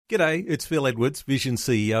G'day, it's Phil Edwards, Vision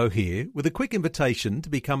CEO here, with a quick invitation to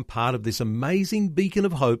become part of this amazing beacon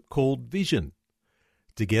of hope called Vision.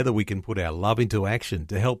 Together we can put our love into action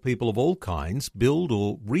to help people of all kinds build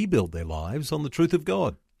or rebuild their lives on the truth of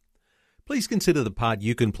God. Please consider the part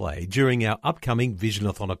you can play during our upcoming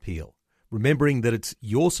Visionathon appeal, remembering that it's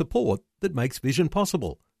your support that makes Vision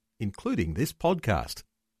possible, including this podcast.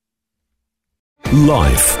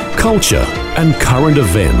 Life, culture, and current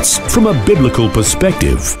events from a biblical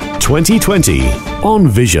perspective. 2020 on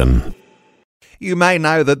Vision. You may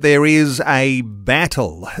know that there is a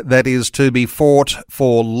battle that is to be fought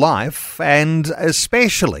for life, and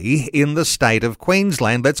especially in the state of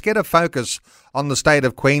Queensland. Let's get a focus on the state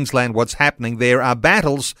of Queensland, what's happening. There are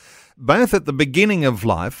battles both at the beginning of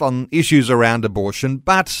life on issues around abortion,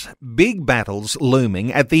 but big battles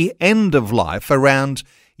looming at the end of life around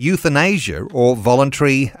euthanasia or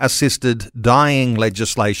voluntary assisted dying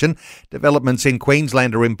legislation. Developments in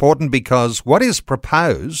Queensland are important because what is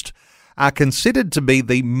proposed are considered to be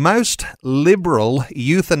the most liberal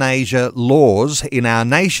euthanasia laws in our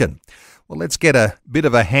nation. Well, let's get a bit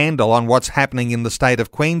of a handle on what's happening in the state of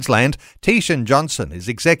Queensland. Tishan Johnson is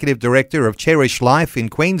Executive Director of Cherish Life in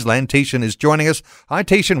Queensland. Tishan is joining us. Hi,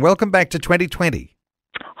 Tishan. Welcome back to 2020.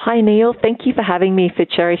 Hi, Neil. Thank you for having me for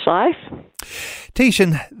Cherish Life.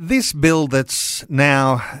 Tishan, this bill that's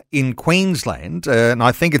now in Queensland, and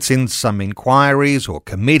I think it's in some inquiries or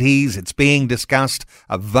committees, it's being discussed,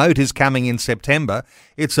 a vote is coming in September.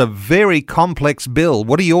 It's a very complex bill.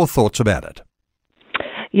 What are your thoughts about it?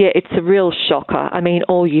 Yeah, it's a real shocker. I mean,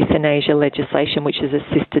 all euthanasia legislation, which is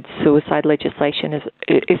assisted suicide legislation,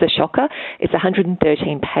 is a shocker. It's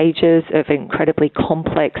 113 pages of incredibly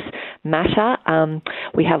complex matter.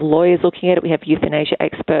 We have lawyers looking at it. We have euthanasia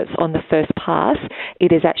experts on the first pass.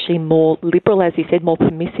 It is actually more liberal, as you said, more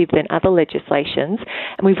permissive than other legislations.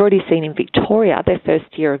 And we've already seen in Victoria, their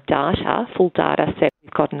first year of data, full data set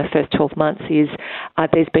we've got in the first 12 months is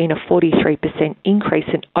there's been a 43% increase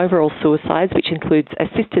in overall suicides, which includes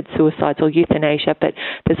assisted suicides or euthanasia, but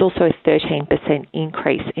there's also a 13%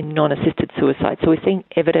 increase in non-assisted suicide. So we're seeing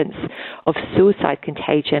evidence of suicide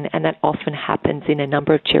contagion, and that often happens in a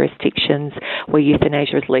number of jurisdictions where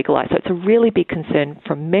euthanasia is legalised. So it's a really big concern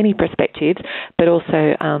from many perspectives, but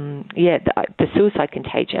also, the suicide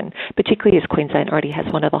contagion, particularly as Queensland already has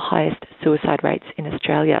one of the highest suicide rates in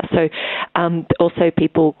Australia. So also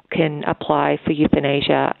people can apply for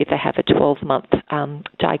euthanasia if they have a 12-month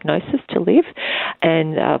diagnosis to live,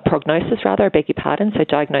 and prognosis rather, I beg your pardon. So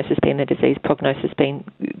diagnosis being the disease, prognosis being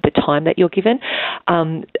the time that you're given.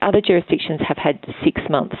 Other jurisdictions have had 6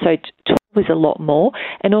 months, so 12 is a lot more.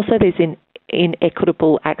 And also there's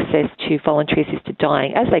inequitable access to voluntary assisted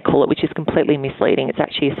dying, as they call it, which is completely misleading. It's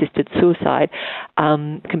actually assisted suicide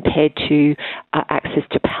compared to access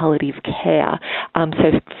to palliative care.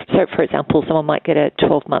 So, for example, someone might get a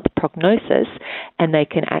 12-month prognosis and they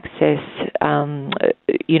can access,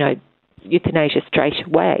 euthanasia straight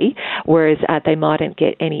away, whereas they mightn't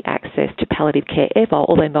get any access to palliative care ever,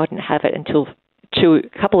 or they mightn't have it until a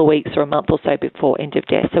couple of weeks or a month or so before end of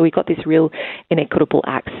death. So we've got this real inequitable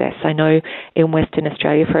access. I know in Western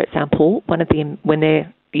Australia, for example, when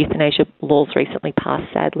their euthanasia laws recently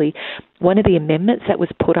passed, sadly, one of the amendments that was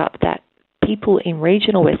put up that people in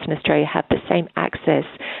regional Western Australia have the same access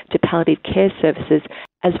to palliative care services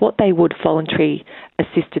as what they would voluntary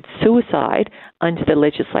assisted suicide under the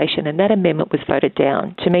legislation, and that amendment was voted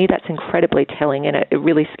down. To me, that's incredibly telling, and it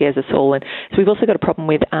really scares us all. And so we've also got a problem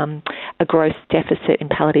with a gross deficit in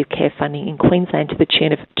palliative care funding in Queensland to the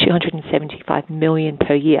tune of $275 million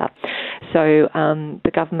per year. So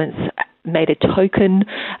the government's made a token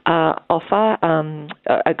offer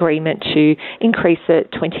agreement to increase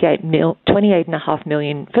it $28.5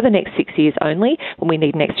 million for the next 6 years only, when we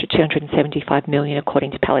need an extra $275 million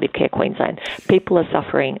according to Palliative Care Queensland. People are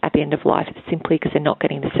suffering at the end of life simply because they're not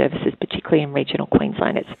getting the services, particularly in regional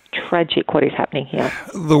Queensland. It's tragic what is happening here.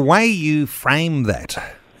 The way you frame that,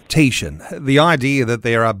 Tishan, the idea that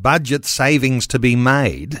there are budget savings to be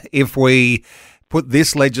made if we put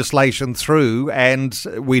this legislation through and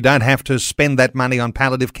we don't have to spend that money on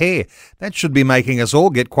palliative care, that should be making us all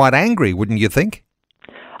get quite angry, wouldn't you think?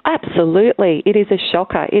 Absolutely. It is a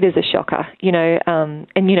shocker. Even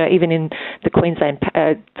in the Queensland,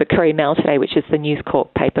 the Courier Mail today, which is the News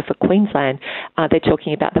Corp paper for Queensland, they're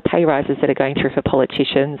talking about the pay rises that are going through for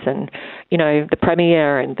politicians and, the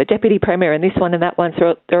Premier and the Deputy Premier and this one and that one.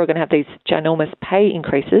 So they're all going to have these ginormous pay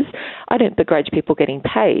increases. I don't begrudge people getting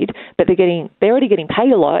paid, but they're already getting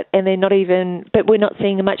paid a lot, and but we're not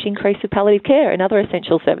seeing a much increase of palliative care and other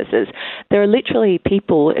essential services. There are literally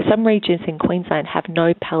people, some regions in Queensland have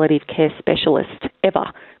no palliative care specialist ever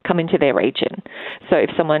come into their region. So if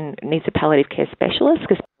someone needs a palliative care specialist,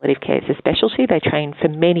 because palliative care is a specialty, they train for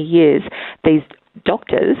many years, these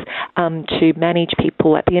doctors, to manage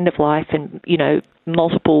people at the end of life and,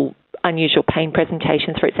 multiple unusual pain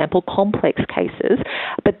presentations, for example, complex cases.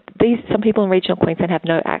 But some people in regional Queensland have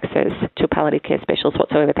no access to a palliative care specialist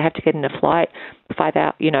whatsoever. They have to get in a flight, 5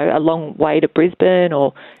 hours, a long way to Brisbane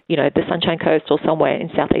or, the Sunshine Coast or somewhere in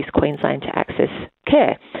southeast Queensland to access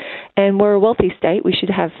care. And we're a wealthy state. We should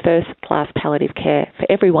have first-class palliative care for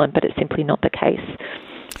everyone, but it's simply not the case.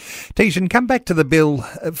 Tishan, come back to the bill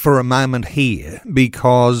for a moment here,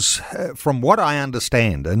 because from what I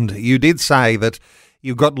understand, and you did say that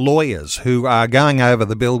you've got lawyers who are going over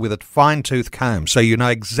the bill with a fine-tooth comb, so you know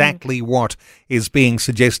exactly what is being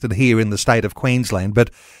suggested here in the state of Queensland. But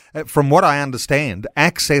from what I understand,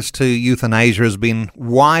 access to euthanasia has been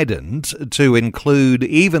widened to include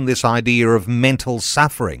even this idea of mental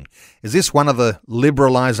suffering. Is this one of the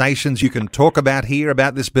liberalisations you can talk about here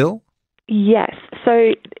about this bill? Yes.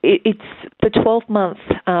 So it's the 12-month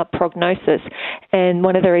prognosis, and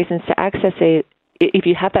one of the reasons to access it, if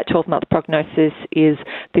you have that 12-month prognosis, is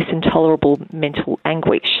this intolerable mental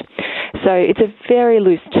anguish. So it's a very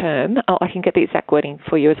loose term. I can get the exact wording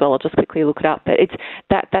for you as well. I'll just quickly look it up. But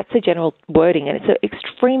that's the general wording, and it's an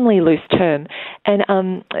extremely loose term. And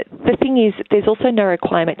the thing is, there's also no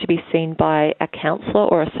requirement to be seen by a counsellor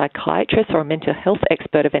or a psychiatrist or a mental health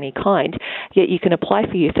expert of any kind, yet you can apply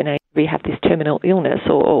for euthanasia if you have this terminal illness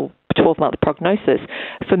or 12-month prognosis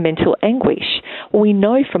for mental anguish. We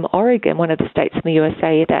know from Oregon, one of the states in the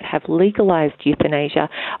USA that have legalized euthanasia,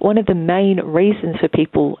 one of the main reasons for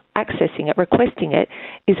people accessing it, requesting it,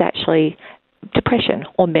 is actually depression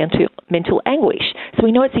or mental anguish. So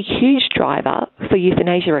we know it's a huge driver for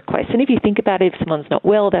euthanasia requests. And if you think about it, if someone's not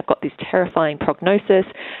well, they've got this terrifying prognosis,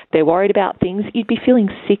 they're worried about things, you'd be feeling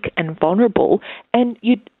sick and vulnerable, and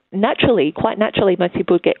quite naturally, most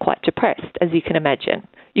people would get quite depressed, as you can imagine.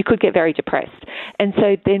 You could get very depressed. And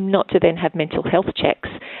so then not to then have mental health checks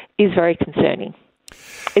is very concerning.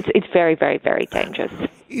 It's very, very, very dangerous.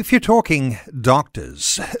 If you're talking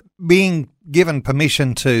doctors being given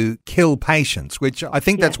permission to kill patients, which I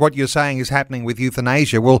think that's what you're saying is happening with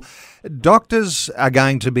euthanasia, well, doctors are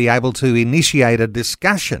going to be able to initiate a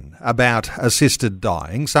discussion about assisted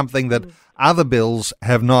dying, something that other bills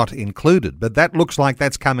have not included. But that looks like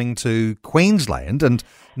that's coming to Queensland, and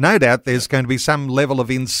no doubt there's going to be some level of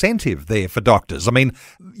incentive there for doctors. I mean,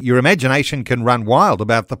 your imagination can run wild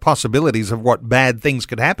about the possibilities of what bad things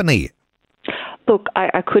could happen here. Look,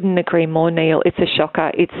 I couldn't agree more, Neil. It's a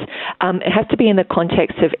shocker. It has to be in the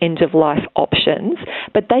context of end-of-life options,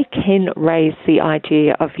 but they can raise the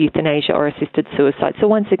idea of euthanasia or assisted suicide. So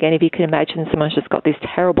once again, if you can imagine someone's just got this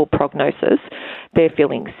terrible prognosis, they're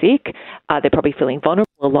feeling sick, they're probably feeling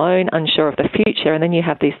vulnerable, alone, unsure of the future, and then you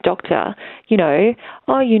have this doctor, I'm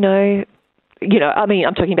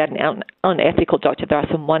talking about an unethical doctor. There are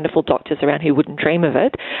some wonderful doctors around who wouldn't dream of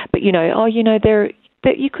it, but,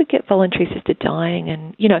 that you could get voluntary assisted dying,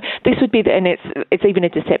 and this would be and it's even a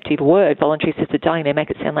deceptive word, voluntary assisted dying. They make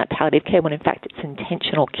it sound like palliative care when in fact it's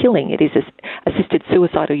intentional killing. It is assisted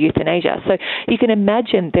suicide or euthanasia. So you can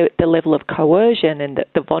imagine the level of coercion and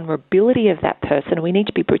the vulnerability of that person. We need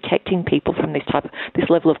to be protecting people from this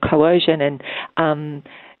level of coercion and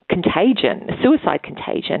contagion, suicide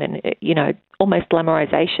contagion, and almost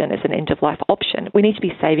glamorization as an end-of-life option. We need to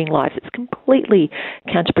be saving lives. It's completely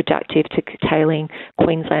counterproductive to curtailing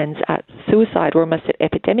Queensland's suicide. We're almost at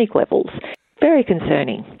epidemic levels. Very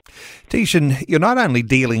concerning. Tishan, you're not only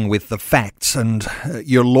dealing with the facts and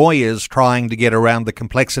your lawyers trying to get around the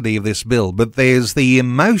complexity of this bill, but there's the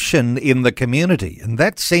emotion in the community, and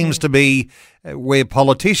that seems to be where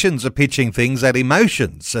politicians are pitching things at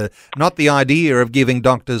emotions, not the idea of giving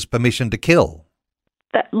doctors permission to kill.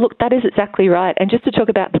 That is exactly right. And just to talk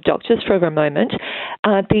about the doctors for a moment,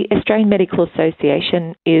 the Australian Medical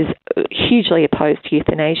Association is hugely opposed to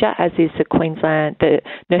euthanasia, as is the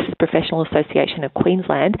Nurses Professional Association of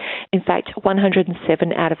Queensland. In fact,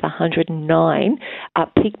 107 out of the 109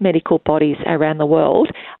 peak medical bodies around the world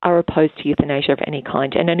are opposed to euthanasia of any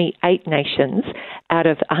kind, and only 8 nations out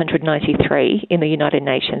of 193 in the United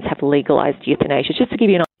Nations have legalised euthanasia, just to give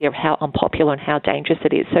you an idea of how unpopular and how dangerous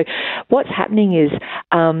it is. So what's happening is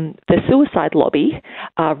the suicide lobby,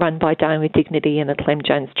 run by Dying with Dignity and the Clem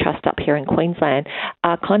Jones Trust up here in Queensland,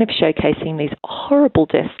 are kind of showcasing these horrible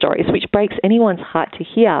death stories, which breaks anyone's heart to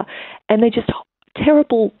hear, and they're just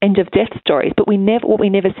terrible end-of-death stories. But what we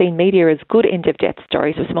never see in media is good end-of-death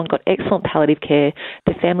stories where someone got excellent palliative care,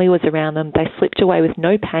 the family was around them, they slipped away with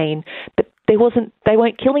no pain, but they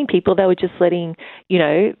weren't killing people. They were just letting,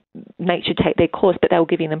 nature take their course, but they were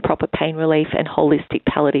giving them proper pain relief and holistic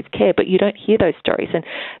palliative care. But you don't hear those stories. And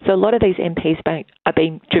so a lot of these MPs are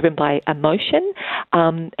being driven by emotion.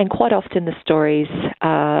 And quite often the stories,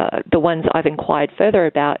 the ones I've inquired further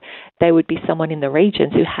about, they would be someone in the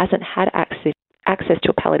regions who hasn't had access to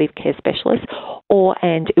a palliative care specialist,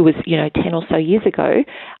 and it was 10 or so years ago.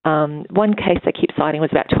 One case they keep citing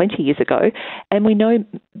was about 20 years ago, and we know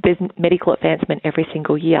there's medical advancement every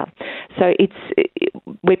single year. So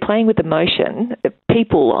we're playing with emotion.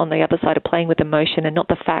 People on the other side are playing with emotion and not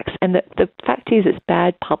the facts. And the fact is, it's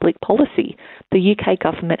bad public policy. The UK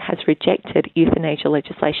government has rejected euthanasia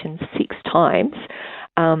legislation 6 times.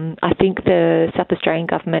 I think the South Australian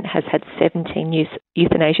government has had 17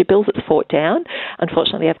 euthanasia bills it's fought down.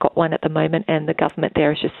 Unfortunately, they've got one at the moment, and the government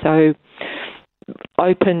there is just so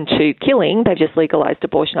open to killing. They've just legalised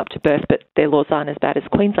abortion up to birth, but their laws aren't as bad as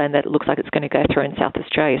Queensland that it looks like it's going to go through in South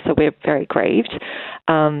Australia. So we're very grieved.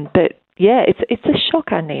 But yeah, it's a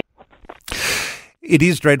shocker, Neil. It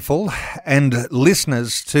is dreadful, and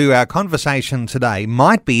listeners to our conversation today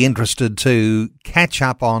might be interested to catch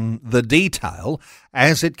up on the detail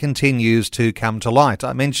as it continues to come to light.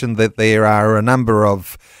 I mentioned that there are a number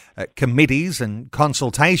of committees and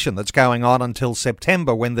consultation that's going on until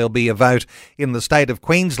September, when there'll be a vote in the state of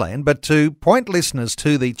Queensland. But to point listeners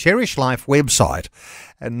to the Cherish Life website,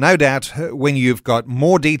 and no doubt when you've got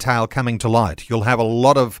more detail coming to light, you'll have a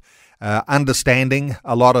lot of understanding,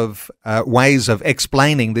 a lot of ways of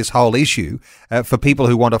explaining this whole issue for people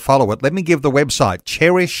who want to follow it. Let me give the website,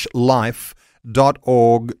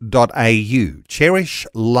 cherishlife.org.au,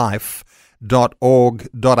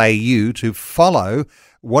 cherishlife.org.au, to follow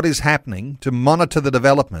what is happening, to monitor the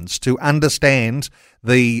developments, to understand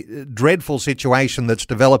the dreadful situation that's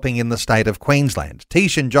developing in the state of Queensland.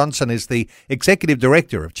 Teeshan Johnson is the Executive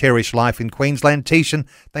Director of Cherish Life in Queensland. Teeshan,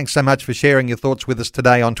 thanks so much for sharing your thoughts with us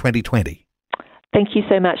today on 2020. Thank you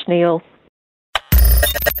so much, Neil.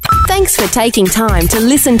 Thanks for taking time to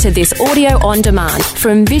listen to this audio on demand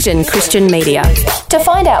from Vision Christian Media. To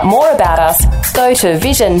find out more about us, go to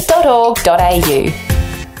vision.org.au.